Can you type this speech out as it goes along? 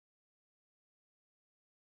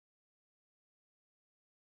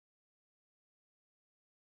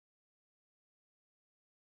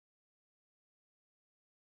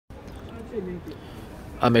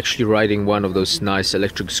I'm actually riding one of those nice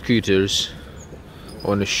electric scooters. I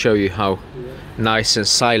want to show you how nice and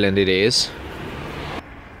silent it is.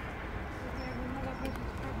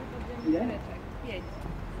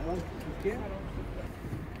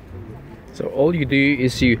 So all you do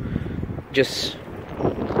is you just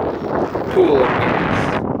pull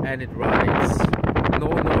on it and it rides. No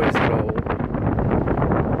noise at all.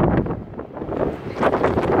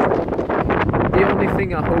 The only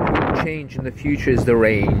thing I hope will change in the future is the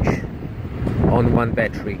range on one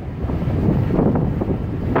battery.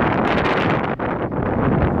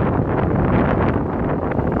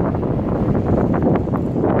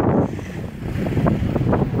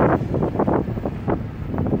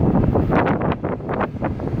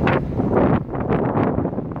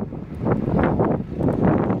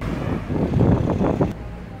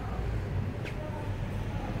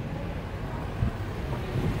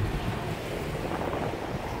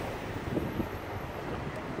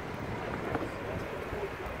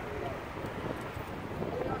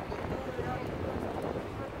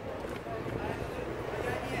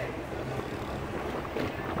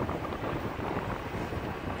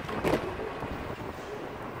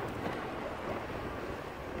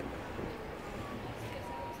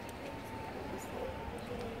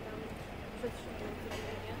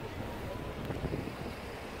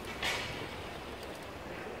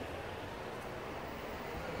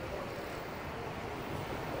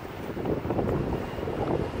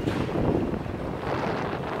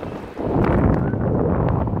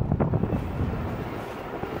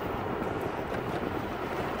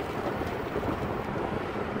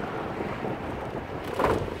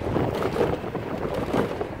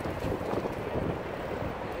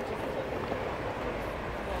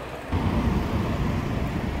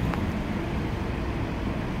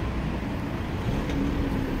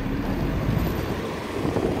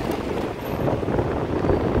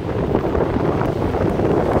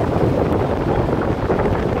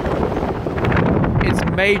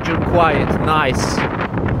 Major quiet, nice.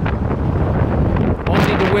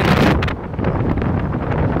 Only the wind.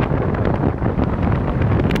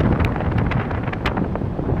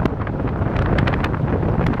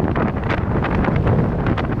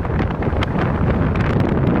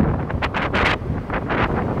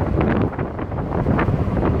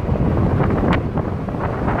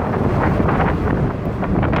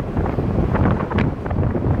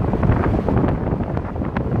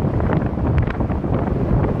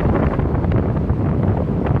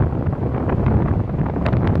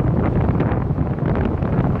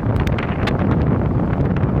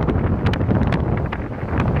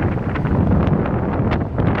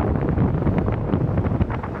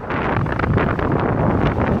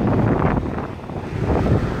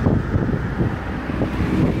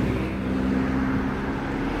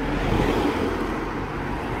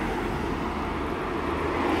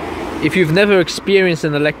 If you've never experienced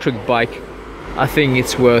an electric bike, I think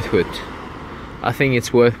it's worth it. I think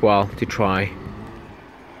it's worthwhile to try.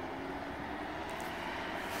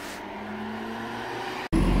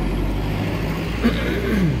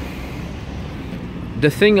 The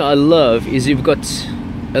thing I love is you've got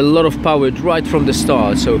a lot of power right from the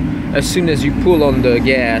start, so as soon as you pull on the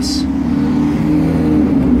gas,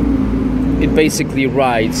 it basically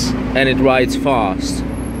rides, and it rides fast.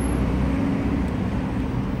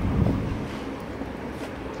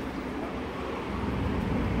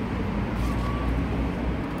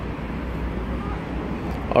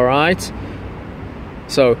 Alright,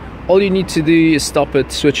 so all you need to do is stop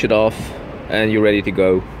it, switch it off, and you're ready to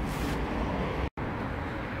go.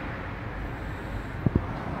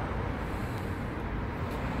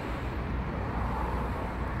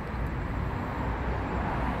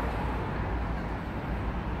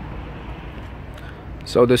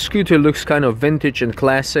 So the scooter looks kind of vintage and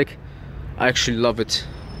classic. I actually love it.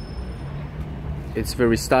 It's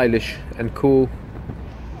very stylish and cool.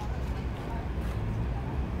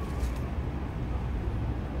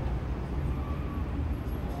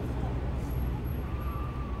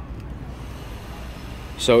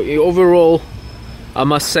 So overall, I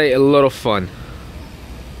must say, a lot of fun.